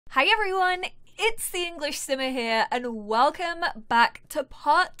Hi everyone, it's the EnglishSimmer here and welcome back to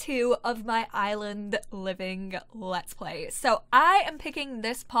part 2 of my island living let's play. So I am picking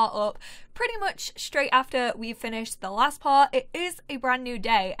this part up pretty much straight after we finished the last part. It is a brand new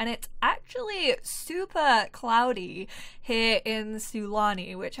day and it's actually super cloudy here in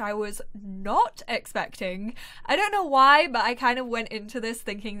Sulani, which I was not expecting. I don't know why, but I kind of went into this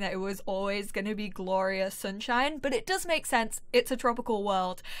thinking that it was always going to be glorious sunshine, but it does make sense. It's a tropical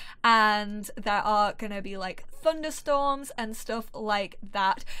world and there are going to be like thunderstorms and stuff like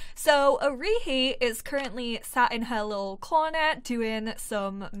that. So Arihi is currently sat in her little corner doing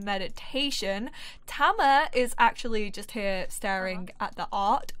some meditation. Tamah is actually just here staring at the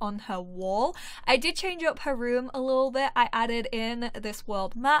art on her wall. I did change up her room a little bit. I added in this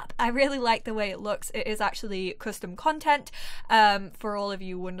world map. I really like the way it looks. It is actually custom content. For all of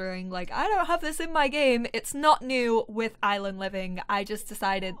you wondering, like, I don't have this in my game. It's not new with island living. I just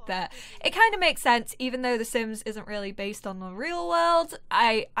decided that it kind of makes sense, even though The Sims isn't really based on the real world.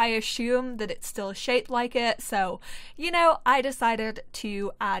 I assume that it's still shaped like it, so, you know, I decided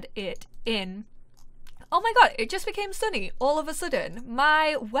to add it in. Oh my god, it just became sunny all of a sudden.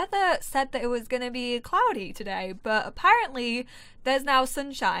 My weather said that it was going to be cloudy today, but apparently there's now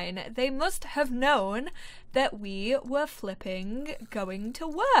sunshine. They must have known that we were flipping going to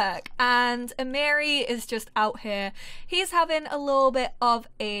work. And Amiri is just out here. He's having a little bit of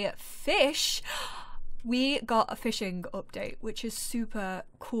a fish. We got a fishing update, which is super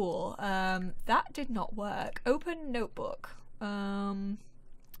cool. That did not work. Open notebook.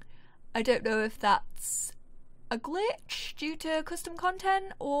 I don't know if that's a glitch due to custom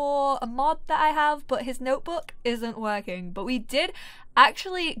content or a mod that I have, but his notebook isn't working. But we did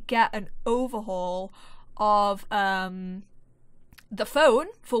actually get an overhaul of the phone,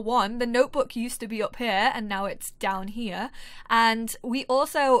 for one. The notebook used to be up here and now it's down here. And we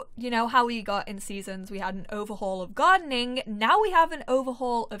also, you know how we got in seasons, we had an overhaul of gardening. Now we have an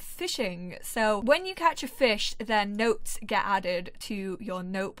overhaul of fishing. So when you catch a fish, then notes get added to your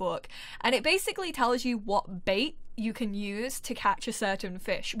notebook. And it basically tells you what bait you can use to catch a certain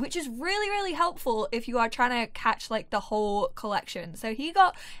fish, which is really helpful if you are trying to catch like the whole collection. So he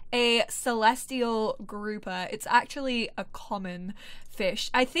got a celestial grouper. It's actually a common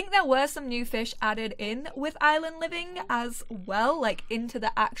fish. I think there were some new fish added in with island living as well, like into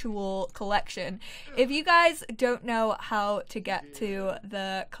the actual collection. If you guys don't know how to get to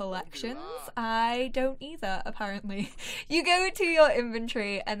the collections, I don't either apparently. You go to your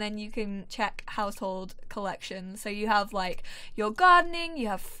inventory and then you can check household collections. So you have like your gardening, you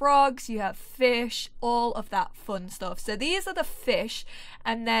have frogs, you have fish, all of that fun stuff. So these are the fish,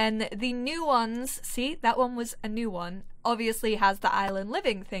 and then the new ones, see, that one was a new one, obviously has the island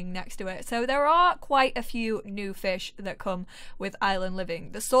living thing next to it. So there are quite a few new fish that come with island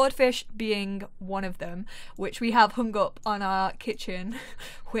living. The swordfish being one of them, which we have hung up on our kitchen,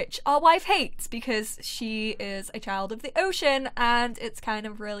 which our wife hates because she is a child of the ocean, and it's kind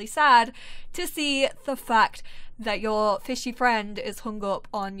of really sad to see the fact that your fishy friend is hung up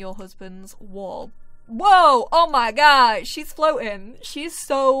on your husband's wall. Whoa! Oh my god, she's floating. She's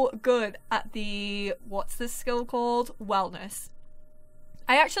so good at the, what's this skill called? Wellness.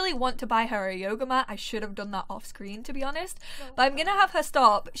 I actually want to buy her a yoga mat. I should have done that off screen, to be honest, but I'm gonna have her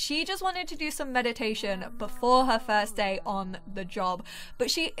stop. She just wanted to do some meditation before her first day on the job,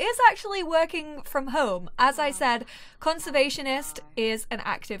 but she is actually working from home. As I said, conservationist is an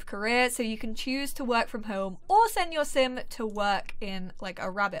active career, so you can choose to work from home or send your sim to work in like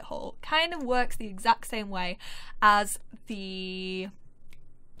a rabbit hole. Kind of works the exact same way as the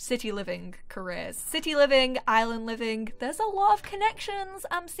city living careers. City living, island living, there's a lot of connections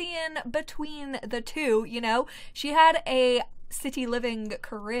I'm seeing between the two, you know. She had a city living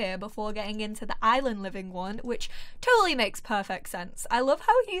career before getting into the island living one, which totally makes perfect sense. I love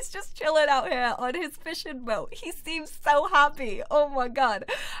how he's just chilling out here on his fishing boat. He seems so happy. Oh my god.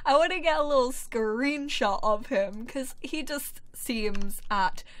 I want to get a little screenshot of him because he just seems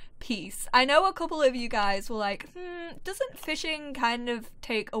at peace. I know a couple of you guys were like, doesn't fishing kind of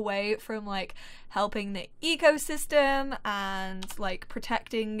take away from like helping the ecosystem and like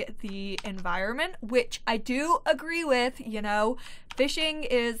protecting the environment? Which I do agree with, you know. Fishing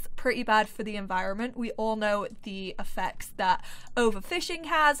is pretty bad for the environment. We all know the effects that overfishing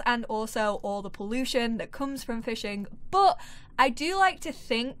has and also all the pollution that comes from fishing, but I do like to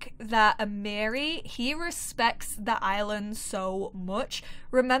think that Amiri, he respects the island so much.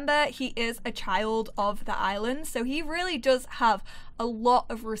 Remember, he is a child of the island, so he really does have a lot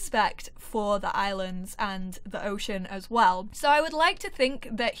of respect for the islands and the ocean as well. So I would like to think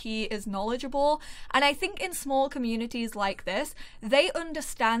that he is knowledgeable, and I think in small communities like this, they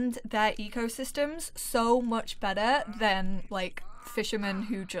understand their ecosystems so much better than like fishermen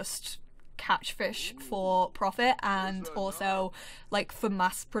who just catch fish for profit and also like for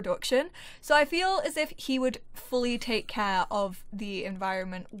mass production. So I feel as if he would fully take care of the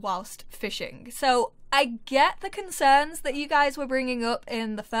environment whilst fishing. So I get the concerns that you guys were bringing up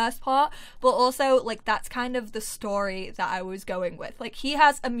in the first part, but also like that's kind of the story that I was going with. Like he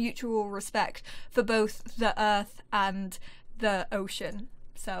has a mutual respect for both the earth and the ocean.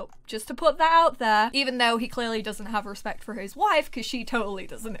 So just to put that out there, even though he clearly doesn't have respect for his wife because she totally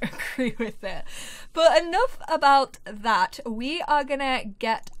doesn't agree with it. But enough about that. We are gonna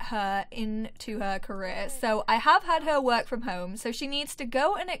get her into her career. So I have had her work from home, so she needs to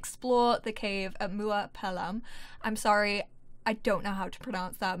go and explore the cave at Mua Pellam. I'm sorry, I don't know how to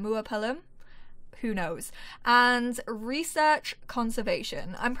pronounce that. Mua Pellam? Who knows? And research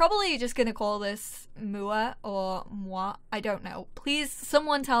conservation. I'm probably just gonna call this Mua or Moi. I don't know. Please,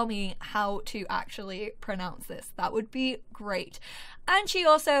 someone tell me how to actually pronounce this. That would be great. And she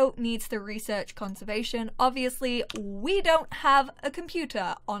also needs to research conservation. Obviously, we don't have a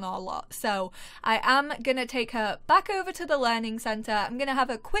computer on our lot, so I am gonna take her back over to the learning center. I'm gonna have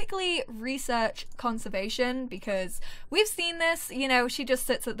her quickly research conservation because we've seen this, you know, she just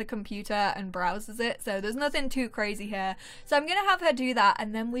sits at the computer and browses it, so there's nothing too crazy here. So I'm gonna have her do that,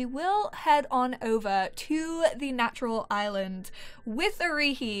 and then we will head on over to the natural island with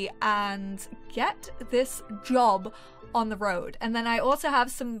Arihi and get this job on the road. And then I also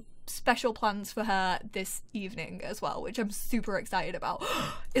have some special plans for her this evening as well, which I'm super excited about.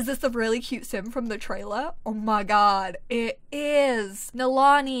 Is this a really cute sim from the trailer? Oh my god, it is!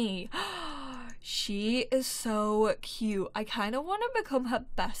 Nalani! She is so cute. I kind of want to become her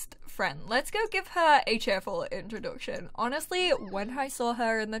best friend. Let's go give her a cheerful introduction. Honestly, when I saw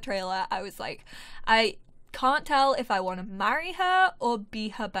her in the trailer, I was like, I can't tell if I want to marry her or be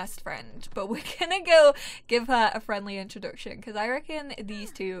her best friend, but we're gonna go give her a friendly introduction because I reckon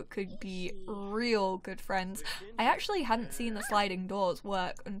these two could be real good friends. I actually hadn't seen the sliding doors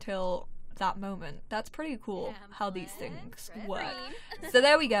work until that moment. That's pretty cool how these things work. So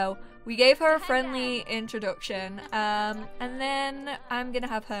there we go. We gave her a friendly introduction, and then I'm gonna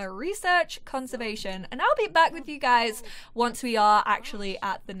have her research conservation, and I'll be back with you guys once we are actually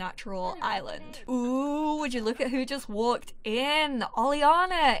at the natural island. Ooh, would you look at who just walked in?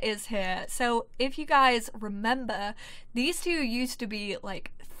 Oleana is here. So if you guys remember, these two used to be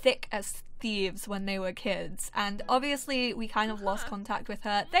like thick as thieves when they were kids, and obviously we kind of lost contact with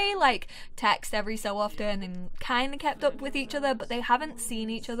her. They like text every so often and kind of kept up with each other, but they haven't seen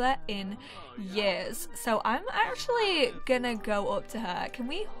each other in years. So I'm actually gonna go up to her. Can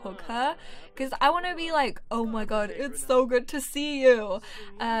we hug her? Because I want to be like, oh my god, it's so good to see you.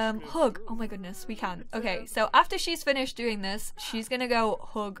 Hug. Oh my goodness, we can. Okay, so after she's finished doing this, she's gonna go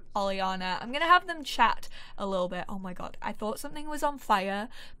hug Oleana. I'm gonna have them chat a little bit. Oh my god, I thought something was on fire,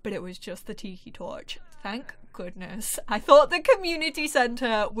 but it was just the tiki torch. Thank goodness. I thought the community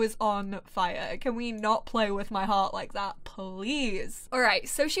center was on fire. Can we not play with my heart like that, please? Alright,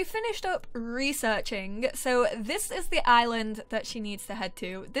 so she finished up researching. So this is the island that she needs to head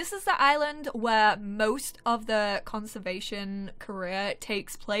to. This is the island where most of the conservation career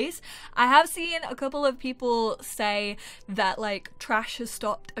takes place. I have seen a couple of people say that like trash has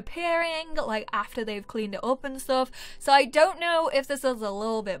stopped appearing like after they've cleaned it up and stuff. So I don't know if this is a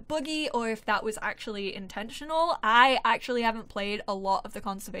little bit buggy or if that was actually intentional. I actually haven't played a lot of the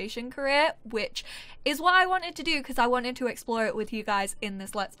conservation career, which is what I wanted to do because I wanted to explore it with you guys in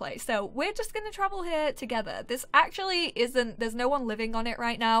this Let's Play. So we're just going to travel here together. This actually isn't, there's no one living on it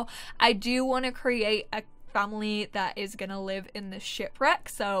right now. I do want to create a family that is gonna live in this shipwreck,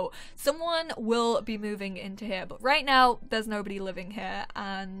 so someone will be moving into here, but right now there's nobody living here,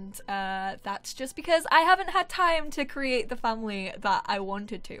 and that's just because I haven't had time to create the family that I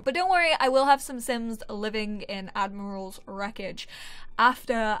wanted to. But don't worry, I will have some Sims living in Admiral's wreckage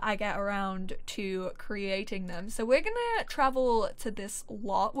after I get around to creating them. So we're gonna travel to this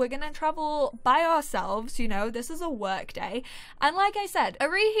lot. We're gonna travel by ourselves, you know, this is a work day, and like I said,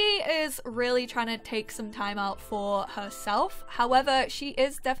 Arihi is really trying to take some time out for herself. However, she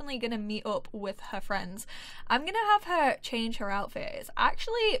is definitely gonna meet up with her friends. I'm gonna have her change her outfit. It's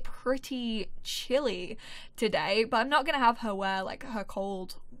actually pretty chilly today, but I'm not gonna have her wear like her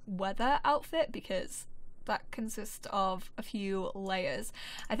cold weather outfit because that consists of a few layers.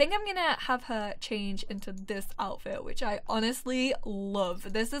 I think I'm gonna have her change into this outfit, which I honestly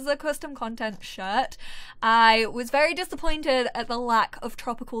love. This is a custom content shirt. I was very disappointed at the lack of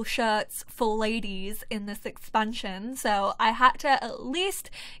tropical shirts for ladies in this expansion, so I had to at least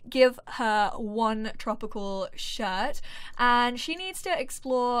give her one tropical shirt, and she needs to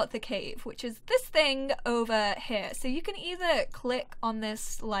explore the cave, which is this thing over here. So you can either click on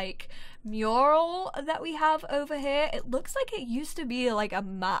this like mural that we have over here. It looks like it used to be like a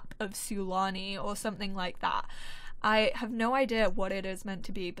map of Sulani or something like that. I have no idea what it is meant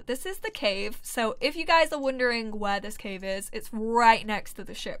to be, but this is the cave. So if you guys are wondering where this cave is, it's right next to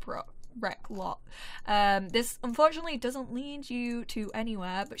the shipwreck lot. This unfortunately doesn't lead you to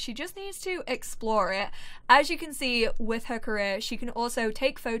anywhere, but she just needs to explore it. As you can see with her career, she can also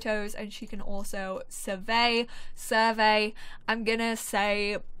take photos and she can also survey. I'm gonna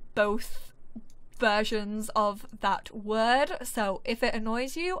say both versions of that word, so if it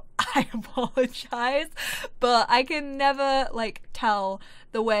annoys you, I apologize, but I can never like tell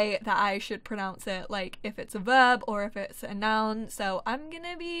the way that I should pronounce it, like if it's a verb or if it's a noun, so I'm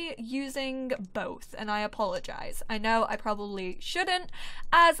gonna be using both, and I apologize. I know I probably shouldn't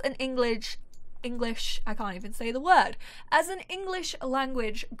as an English, I can't even say the word, as an English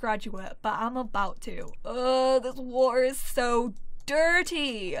language graduate, but I'm about to. This water is so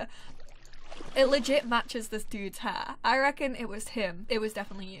dirty. It legit matches this dude's hair. I reckon it was him. It was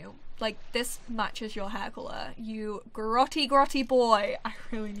definitely you. Like, this matches your hair color. You grotty boy. I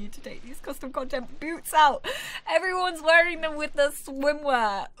really need to take these custom content boots out. Everyone's wearing them with the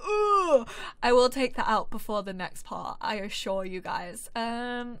swimwear. Ooh. I will take that out before the next part, I assure you guys.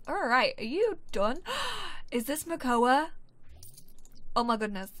 Alright, are you done? Is this Makoa? Oh my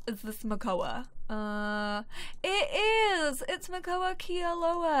goodness, is this Makoa? It is! It's Makoa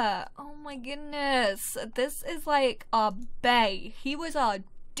Kealoha! Oh my goodness. This is like our bae. He was our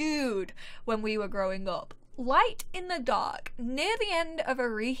dude when we were growing up. Light in the dark. Near the end of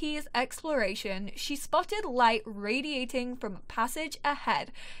Arihi's exploration, she spotted light radiating from a passage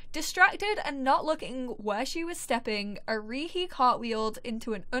ahead. Distracted and not looking where she was stepping, Arihi cartwheeled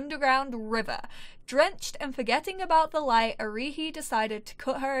into an underground river. Drenched and forgetting about the light, Arihi decided to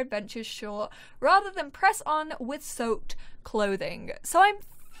cut her adventures short rather than press on with soaked clothing. So I'm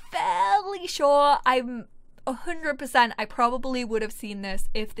fairly sure, I'm 100%, I probably would have seen this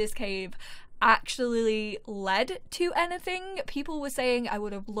if this cave actually led to anything. People were saying I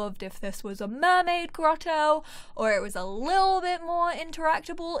would have loved if this was a mermaid grotto or it was a little bit more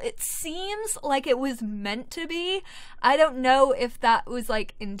interactable. It seems like it was meant to be. I don't know if that was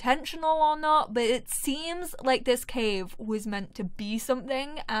like intentional or not, but it seems like this cave was meant to be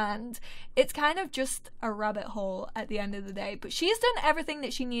something, and it's kind of just a rabbit hole at the end of the day. But she's done everything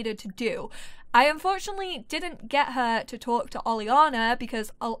that she needed to do. I unfortunately didn't get her to talk to Oleana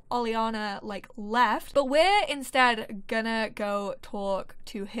because Oleana like left, but we're instead gonna go talk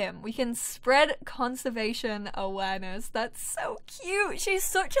to him. We can spread conservation awareness. That's so cute. She's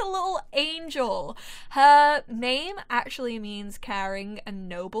such a little angel. Her name actually means caring and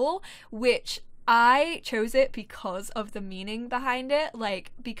noble, which I chose it because of the meaning behind it,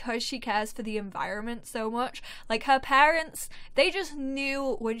 like because she cares for the environment so much. Like her parents, they just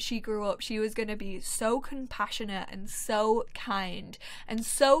knew when she grew up she was gonna be so compassionate and so kind and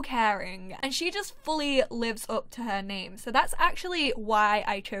so caring, and she just fully lives up to her name. So that's actually why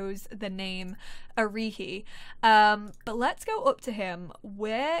I chose the name Arihi. But let's go up to him.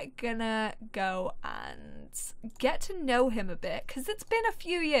 We're gonna go and get to know him a bit because it's been a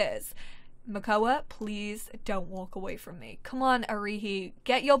few years. Makoa, please don't walk away from me. Come on, Arihi,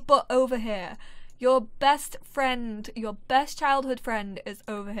 get your butt over here. Your best friend, your best childhood friend is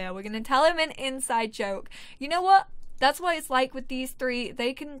over here. We're gonna tell him an inside joke. You know what? That's what it's like with these three.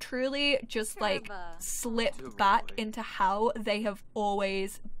 They can truly just like slip back into how they have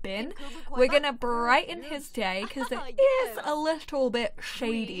always been. We're gonna brighten his day because it is a little bit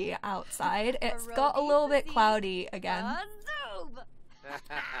shady outside. It's got a little bit cloudy again.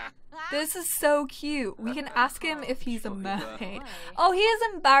 This is so cute. We can ask him if he's a mermaid. Oh, he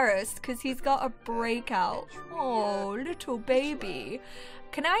is embarrassed because he's got a breakout. Oh, little baby.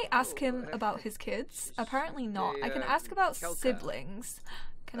 Can I ask him about his kids? Apparently not. I can ask about siblings.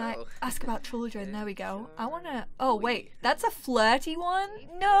 Can I ask about children? There we go. I wanna... Oh, wait. That's a flirty one?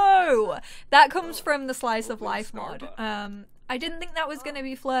 No! That comes from the Slice of Life mod. I didn't think that was gonna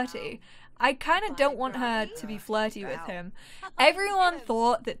be flirty. I kind of don't want her to be flirty with him. Everyone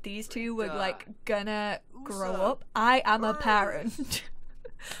thought that these two were like gonna grow up. I am a parent.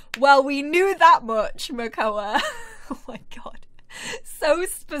 Well, we knew that much, Makoa. Oh my god. so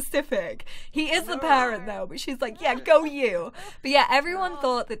specific. He is the parent though, but she's like, yeah, go you. But yeah, everyone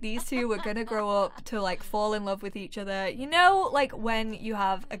thought that these two were gonna grow up to like fall in love with each other. You know, like when you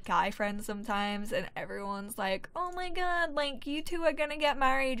have a guy friend sometimes and everyone's like, oh my god, like you two are gonna get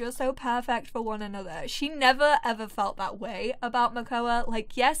married, you're so perfect for one another. She never ever felt that way about Makoa.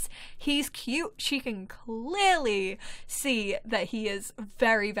 Like, yes, he's cute. She can clearly see that he is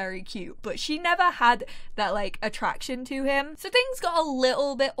very, very cute, but she never had that like attraction to him. So things got a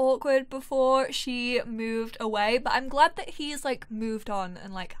little bit awkward before she moved away, but I'm glad that he's like moved on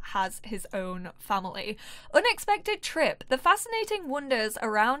and like has his own family. Unexpected trip. The fascinating wonders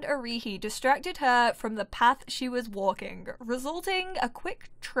around Arihi distracted her from the path she was walking, resulting a quick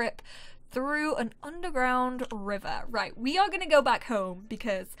trip through an underground river. Right, we are gonna go back home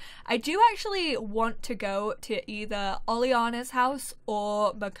because I do actually want to go to either Oleana's house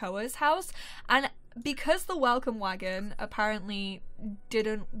or Makoa's house, and because the welcome wagon apparently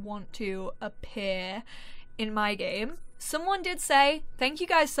didn't want to appear in my game, someone did say, thank you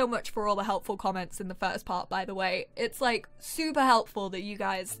guys so much for all the helpful comments in the first part, by the way. It's like super helpful that you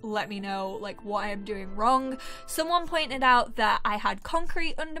guys let me know like what I am doing wrong. Someone pointed out that I had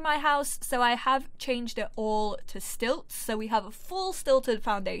concrete under my house, so I have changed it all to stilts, so we have a full stilted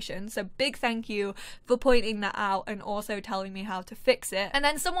foundation. So big thank you for pointing that out and also telling me how to fix it. And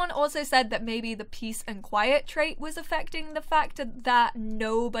then someone also said that maybe the peace and quiet trait was affecting the fact that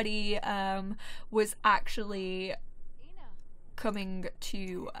nobody was actually coming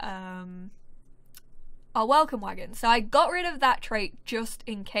to our welcome wagon. So I got rid of that trait just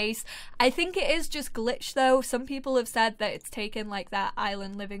in case. I think it is just glitched though. Some people have said that it's taken like that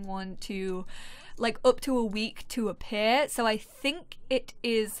island living one to like up to a week to appear. So I think it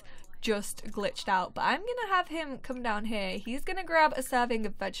is just glitched out, but I'm gonna have him come down here. He's gonna grab a serving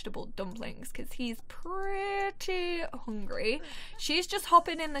of vegetable dumplings because he's pretty hungry. She's just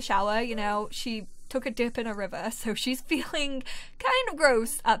hopping in the shower, you know, she took a dip in a river, so she's feeling kind of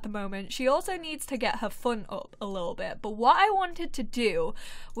gross at the moment. She also needs to get her fun up a little bit, but what I wanted to do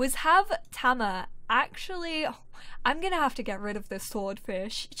was have Tamah actually, I'm gonna have to get rid of this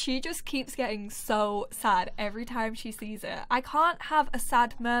swordfish. She just keeps getting so sad every time she sees it. I can't have a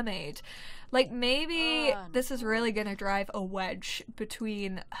sad mermaid. Like, maybe this is really gonna drive a wedge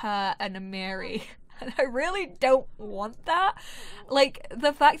between her and Amiri. And I really don't want that. Like,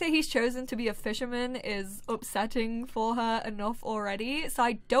 the fact that he's chosen to be a fisherman is upsetting for her enough already, so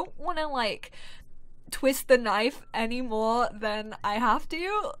I don't want to like twist the knife any more than I have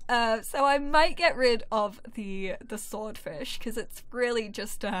to, so I might get rid of the swordfish because it's really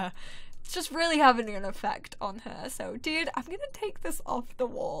just it's just really having an effect on her. So dude, I'm gonna take this off the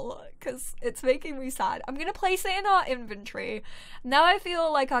wall because it's making me sad. I'm gonna place it in our inventory. Now I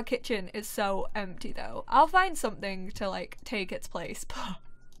feel like our kitchen is so empty though. I'll find something to like take its place, but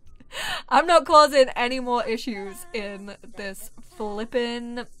I'm not causing any more issues in this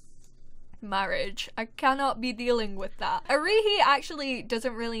flippin' marriage. I cannot be dealing with that. Arihi actually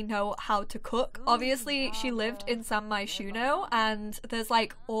doesn't really know how to cook. Obviously, she lived in San Myshuno and there's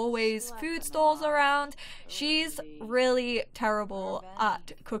like always food stalls around. She's really terrible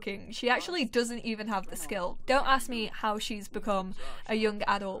at cooking. She actually doesn't even have the skill. Don't ask me how she's become a young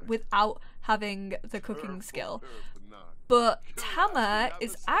adult without having the cooking skill. But Tamah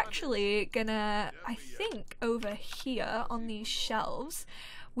is actually gonna, I think over here on these shelves,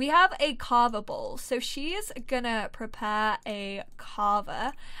 we have a Kava bowl, so she is gonna prepare a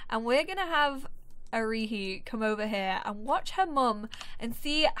Kava, and we're gonna have Arihi come over here and watch her mum and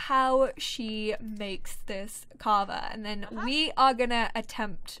see how she makes this Kava, and then we are gonna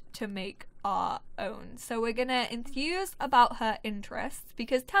attempt to make our own. So we're gonna enthuse about her interests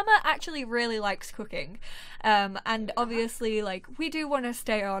because Tamah actually really likes cooking, and obviously like we do want to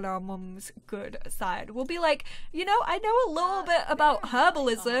stay on our mum's good side. We'll be like, you know, I know a little bit about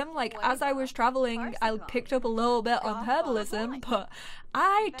herbalism, like as I was traveling I picked up a little bit on herbalism, but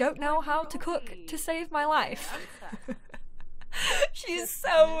I don't know how to cook to save my life. She's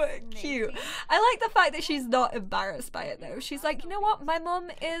so cute. I like the fact that she's not embarrassed by it though. She's like, you know what, my mum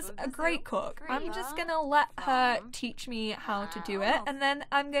is a great cook. I'm just gonna let her teach me how to do it, and then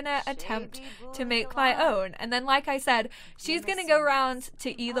I'm gonna attempt to make my own. And then like I said, she's gonna go around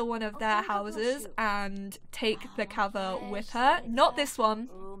to either one of their houses and take the Kava with her. Not this one.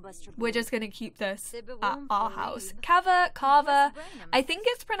 We're just gonna keep this at our house. Kava. I think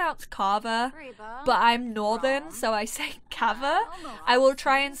it's pronounced Kava, but I'm northern, so I say Kava. I will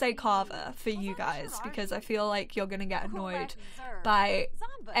try and say Kava for you guys because I feel like you're gonna get annoyed by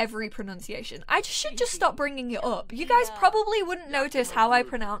every pronunciation. I should just stop bringing it up. You guys probably wouldn't notice how I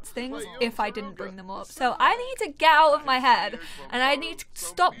pronounce things if I didn't bring them up. So I need to get out of my head and I need to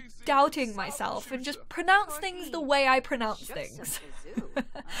stop doubting myself and just pronounce things the way I pronounce things.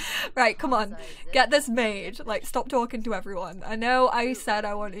 Right, come on, get this made. Like, stop talking to everyone. I know I said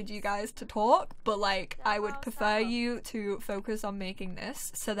I wanted you guys to talk, but like, I would prefer you to focus on making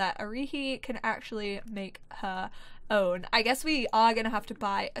this so that Arihi can actually make her own. I guess we are gonna have to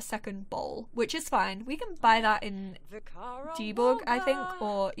buy a second bowl, which is fine. We can buy that in debug, I think,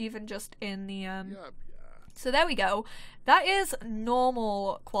 or even just in the so there we go. That is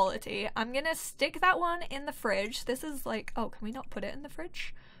normal quality. I'm gonna stick that one in the fridge. This is like, oh, can we not put it in the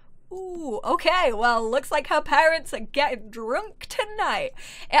fridge? Ooh, okay, well, looks like her parents are getting drunk tonight.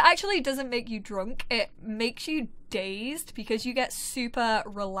 It actually doesn't make you drunk, it makes you dazed because you get super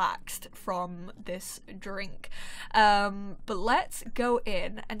relaxed from this drink. But let's go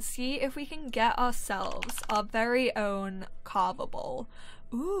in and see if we can get ourselves our very own Kava bowl.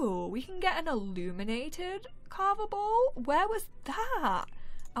 Ooh, we can get an illuminated Kava bowl? Where was that?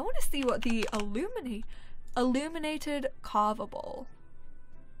 I want to see what the illuminated Kava bowl.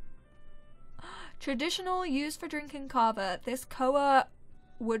 Traditional, used for drinking kava. This koa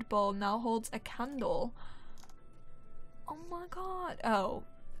wood bowl now holds a candle. Oh my god. Oh,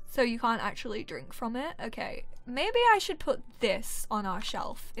 so you can't actually drink from it? Okay, maybe I should put this on our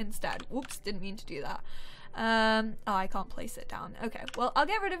shelf instead. Whoops, didn't mean to do that. Oh, I can't place it down. Okay, well, I'll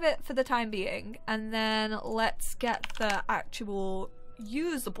get rid of it for the time being, and then let's get the actual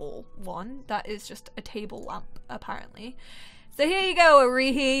usable one. That is just a table lamp, apparently. So here you go,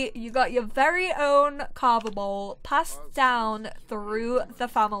 Arihi. You got your very own Kava bowl passed down through the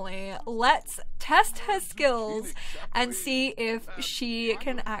family. Let's test her skills and see if she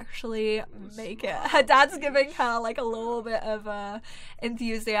can actually make it. Her dad's giving her like a little bit of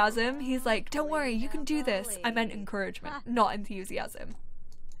enthusiasm. He's like, don't worry, you can do this. I meant encouragement, not enthusiasm.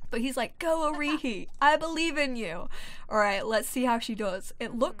 But he's like, go Arihi, I believe in you. Alright, let's see how she does.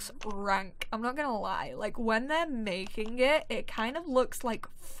 It looks rank, I'm not gonna lie. Like, when they're making it, it kind of looks like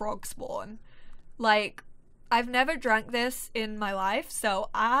frog spawn. Like, I've never drank this in my life, so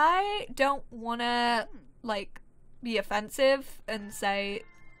I don't wanna, like, be offensive and say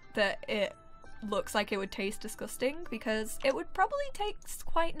that it looks like it would taste disgusting, because it would probably taste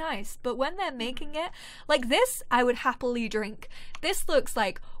quite nice. But when they're making it like this, I would happily drink. This looks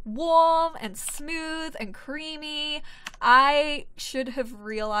like warm and smooth and creamy. I should have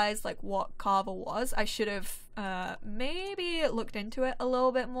realized like what kava was. I should have maybe looked into it a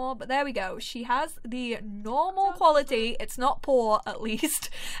little bit more, but there we go. She has the normal quality. It's not poor, at least.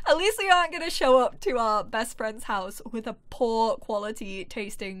 At least we aren't gonna show up to our best friend's house with a poor quality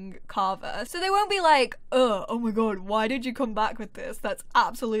tasting kava. So they won't be like, oh my god, why did you come back with this? That's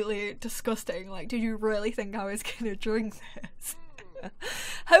absolutely disgusting. Like, did you really think I was gonna drink this?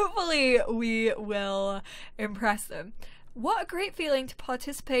 Hopefully we will impress them. What a great feeling to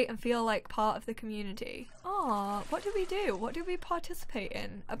participate and feel like part of the community. Aw, what do we do? What do we participate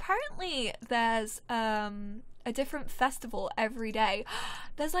in? Apparently there's a different festival every day.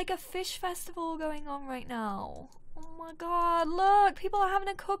 There's like a fish festival going on right now. Oh my god, look, people are having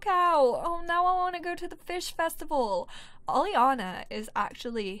a cookout. Oh, now I want to go to the fish festival. Oleana is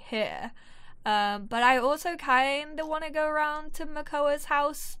actually here. But I also kind of want to go around to Makoa's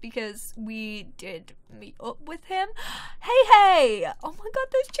house because we did meet up with him. Hey! Oh my god,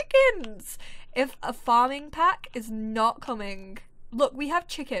 those chickens! If a farming pack is not coming... Look, we have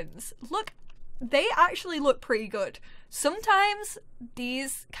chickens. Look, they actually look pretty good. Sometimes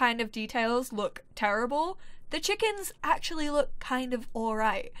these kind of details look terrible. The chickens actually look kind of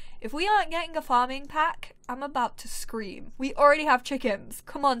alright. If we aren't getting a farming pack, I'm about to scream. We already have chickens.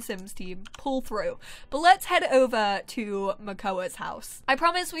 Come on, Sims team, pull through. But let's head over to Makoa's house. I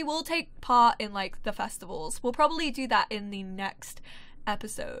promise we will take part in like the festivals. We'll probably do that in the next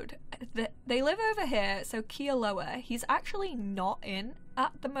episode. They live over here, so Keylight. He's actually not in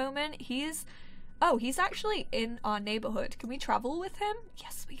at the moment. He's actually in our neighborhood. Can we travel with him?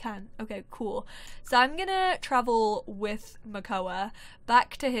 Yes, we can. Okay, cool. So I'm gonna travel with Makoa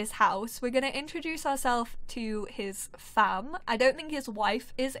back to his house. We're gonna introduce ourselves to his fam. I don't think his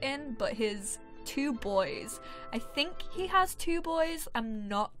wife is in, but his 2 boys. I think he has 2 boys. I'm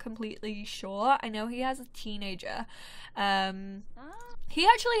not completely sure. I know he has a teenager. He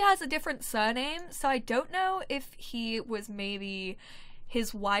actually has a different surname, so I don't know if he was maybe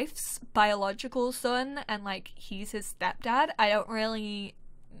his wife's biological son and like he's his stepdad. I don't really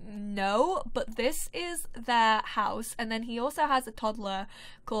know, but this is their house. And then he also has a toddler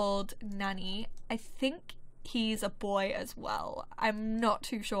called Nanny. I think he's a boy as well. I'm not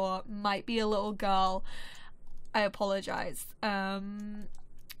too sure. Might be a little girl. I apologize.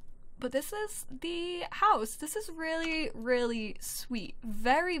 But this is the house. This is really, really sweet.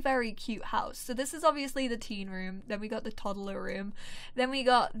 Very, very cute house. So this is obviously the teen room. Then we got the toddler room. Then we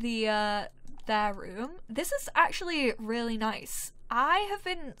got the their room. This is actually really nice. I have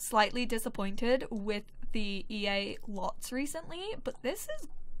been slightly disappointed with the EA lots recently, but this is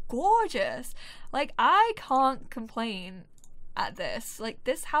gorgeous. Like, I can't complain at this. Like,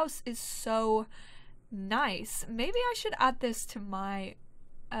 this house is so nice. Maybe I should add this to my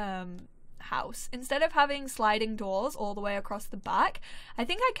house. Instead of having sliding doors all the way across the back, I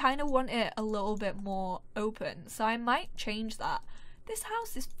think I kind of want it a little bit more open, so I might change that. This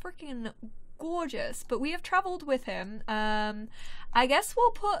house is freaking gorgeous, but we have traveled with him. I guess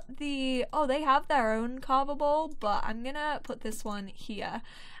we'll put the, oh, they have their own Kava bowl, but I'm gonna put this one here.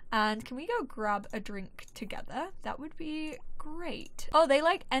 And can we go grab a drink together? That would be great. Oh, they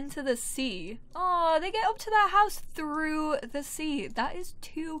like enter the sea. Oh, they get up to their house through the sea. That is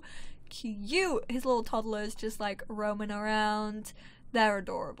too cute. His little toddler's just like roaming around. They're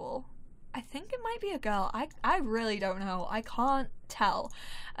adorable. I think it might be a girl. I really don't know. I can't tell.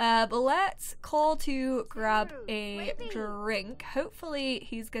 But let's call to grab a drink. Hopefully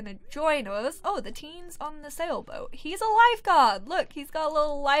he's gonna join us. Oh, the teen's on the sailboat. He's a lifeguard. Look, he's got a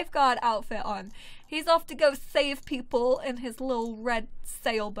little lifeguard outfit on. He's off to go save people in his little red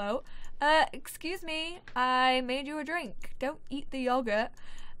sailboat. Excuse me, I made you a drink. Don't eat the yogurt.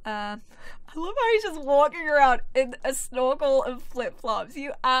 I love how he's just walking around in a snorkel and flip-flops.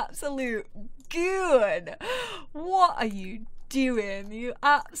 You absolute goon. What are you doing? You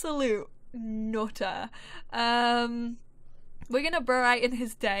absolute nutter. We're gonna brighten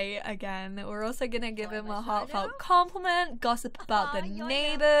his day again. We're also gonna give him a heartfelt compliment, gossip about the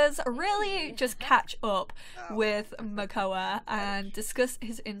neighbors, really just catch up with Makoa and discuss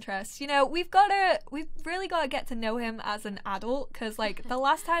his interests. You know, we've really gotta get to know him as an adult, because like the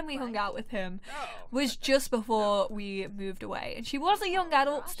last time we hung out with him was just before we moved away, and she was a young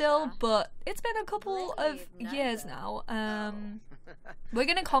adult still, but it's been a couple of years now. We're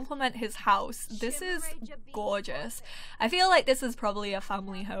gonna compliment his house. This is gorgeous. I feel like this is probably a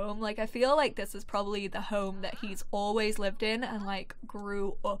family home. Like, I feel like this is probably the home that he's always lived in and like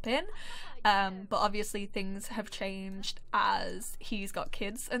grew up in. But obviously things have changed as he's got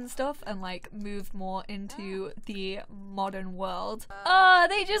kids and stuff and like moved more into the modern world. Oh,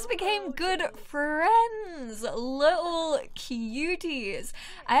 they just became good friends. Little cuties.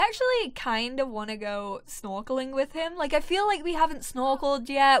 I actually kind of want to go snorkeling with him. Like, I feel like we haven't snorkeled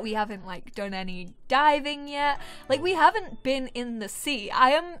yet. We haven't like done any diving yet. Like, we haven't been in the sea.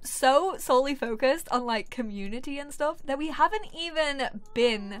 I am so solely focused on like community and stuff that we haven't even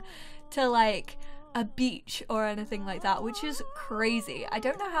been to like a beach or anything like that, which is crazy. I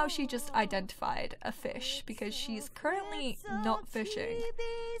don't know how she just identified a fish, because she's currently not fishing.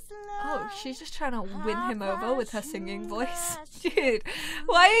 Oh, she's just trying to win him over with her singing voice. Dude,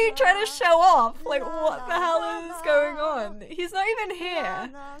 why are you trying to show off? Like, what the hell is going on? He's not even here.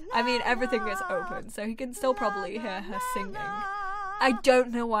 I mean, everything is open, so he can still probably hear her singing. I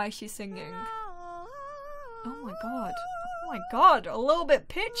don't know why she's singing. Oh my god. Oh my god, a little bit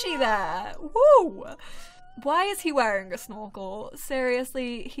pitchy there. Woo! Why is he wearing a snorkel?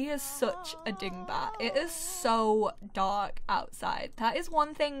 Seriously, he is such a dingbat. It is so dark outside. That is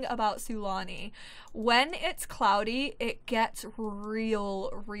one thing about Sulani. When it's cloudy, it gets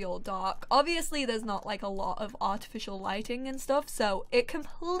real dark. Obviously, there's not like a lot of artificial lighting and stuff, so it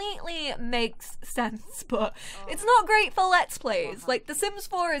completely makes sense, but it's not great for Let's Plays. Like, The Sims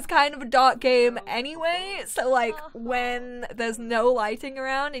 4 is kind of a dark game anyway, so like, when there's no lighting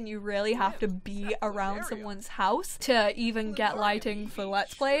around and you really have to be around someone's house to even get lighting for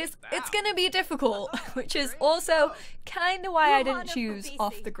Let's Plays, it's gonna be difficult, which is also kind of why I didn't choose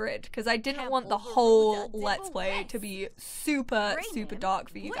Off the Grid, because I didn't want the whole Let's Play to be super dark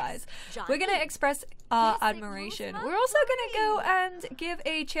for you guys. We're gonna express our admiration. We're also gonna go and give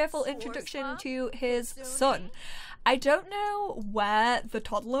a cheerful introduction to his son. I don't know where the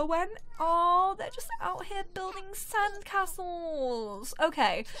toddler went. Oh, they're just out here building sandcastles.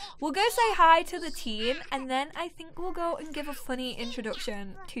 Okay, we'll go say hi to the teen, and then I think we'll go and give a funny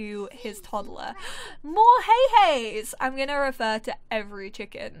introduction to his toddler. More hey-heys! I'm gonna refer to every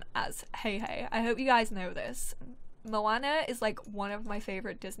chicken as hey-hey. I hope you guys know this. Moana is like one of my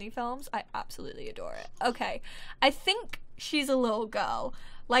favorite Disney films. I absolutely adore it. Okay, I think she's a little girl.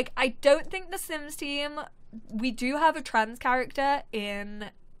 Like, I don't think the Sims team, we do have a trans character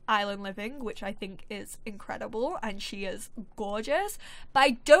in island living, which I think is incredible, and she is gorgeous. But I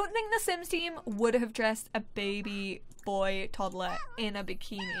don't think the Sims team would have dressed a baby boy toddler in a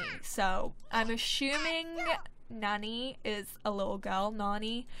bikini. So I'm assuming Nani is a little girl.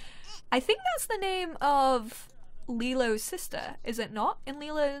 Nani. I think that's the name of Lilo's sister, is it not? In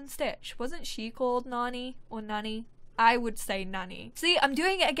Lilo and Stitch, wasn't she called Nani or Nanny? I would say Nanny. See, I'm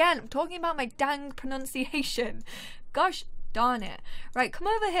doing it again. I'm talking about my dang pronunciation. Gosh darn it. Right, come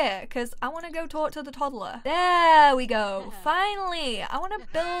over here, because I want to go talk to the toddler. There we go. Finally, I want to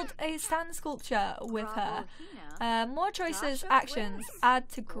build a sand sculpture with her. More choices, actions, add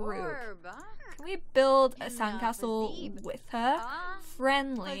to group. Can we build a sandcastle with her?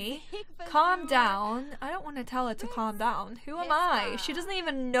 Friendly. Calm down. I don't want to tell her to calm down. Who am I? She doesn't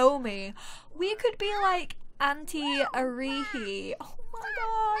even know me. We could be like Auntie Arihi. Oh my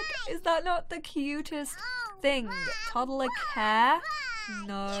god. Is that not the cutest thing? Toddler care?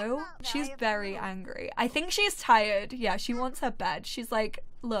 No. She's very angry. I think she's tired. Yeah, she wants her bed. She's like,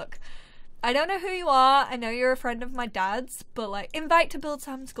 look, I don't know who you are. I know you're a friend of my dad's, but like, invite to build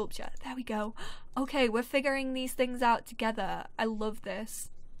sand sculpture. There we go. Okay, we're figuring these things out together. I love this.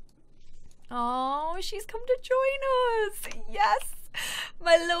 Oh, she's come to join us. Yes,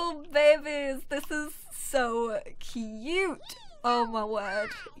 my little babies. This is so cute. Oh my word.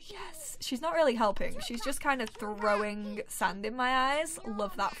 Yes. She's not really helping. She's just kind of throwing sand in my eyes.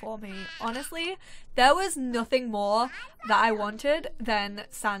 Love that for me. Honestly, there was nothing more that I wanted than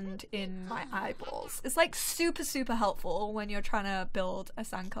sand in my eyeballs. It's like super, super helpful when you're trying to build a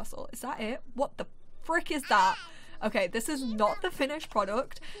sandcastle. Is that it? What the frick is that? Okay, this is not the finished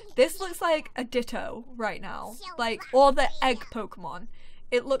product. This looks like a Ditto right now. Like, or the egg Pokemon.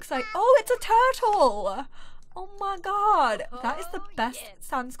 It looks like, oh, it's a turtle! Oh my god, that is the best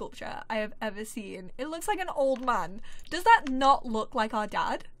sand sculpture I have ever seen. It looks like an old man. Does that not look like our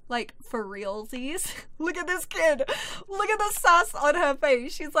dad? Like, for realsies? Look at this kid. Look at the sass on her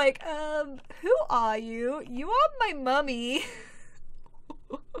face. She's like, who are you? You are my mummy.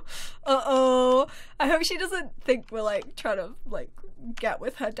 Uh-oh. I hope she doesn't think we're like trying to like get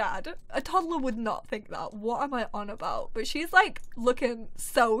with her dad. A toddler would not think that. What am I on about? But she's like looking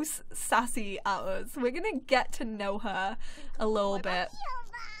so sassy at us. We're gonna get to know her a little bit.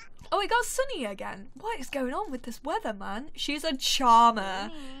 Oh, it got sunny again. What is going on with this weather, man? She's a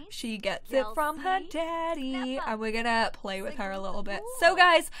charmer. She gets it from her daddy. And we're gonna play with her a little bit. So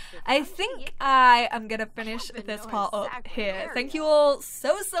guys, I think I am gonna finish this part up here. Thank you all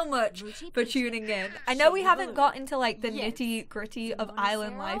so much for tuning in. I know we haven't got into like the nitty gritty of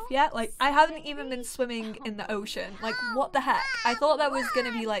island life yet. Like, I haven't even been swimming in the ocean. Like, what the heck? I thought that was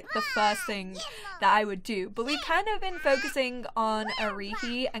gonna be like the first thing that I would do. But we've kind of been focusing on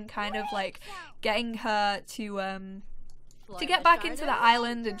Arihi and kind of like getting her to get back into the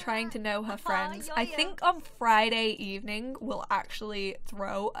island and trying to know her friends. I think on Friday evening we'll actually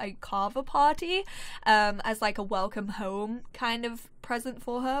throw a Kava party as like a welcome home kind of present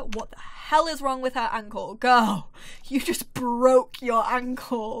for her. What the hell is wrong with her ankle? Girl, you just broke your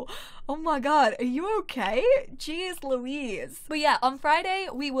ankle. Oh my god, are you okay? Jeez Louise. But yeah, on Friday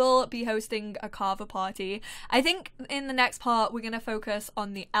we will be hosting a Kava party. I think in the next part we're gonna focus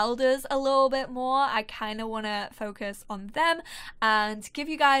on the elders a little bit more. I kind of want to focus on them and give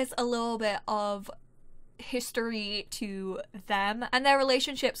you guys a little bit of history to them and their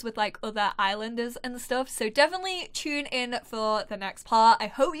relationships with like other islanders and stuff. So definitely tune in for the next part. I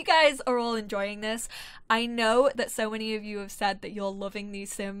hope you guys are all enjoying this. I know that so many of you have said that you're loving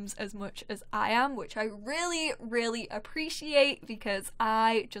these Sims as much as I am, which I really, really appreciate because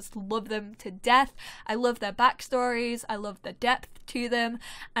I just love them to death. I love their backstories. I love the depth to them,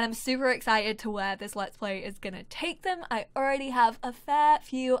 and I'm super excited to where this Let's Play is gonna take them. I already have a fair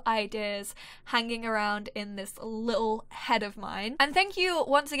few ideas hanging around in this little head of mine. And thank you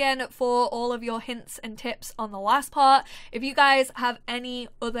once again for all of your hints and tips on the last part. If you guys have any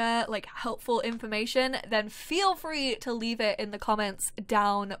other like helpful information, then feel free to leave it in the comments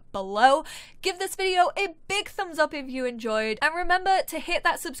down below. Give this video a big thumbs up if you enjoyed, and remember to hit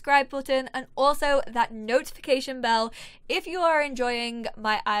that subscribe button and also that notification bell if you are enjoying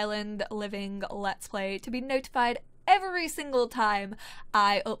my island living Let's Play to be notified every single time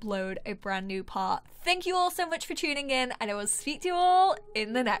I upload a brand new part. Thank you all so much for tuning in, and I will speak to you all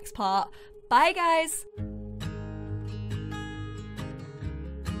in the next part. Bye guys!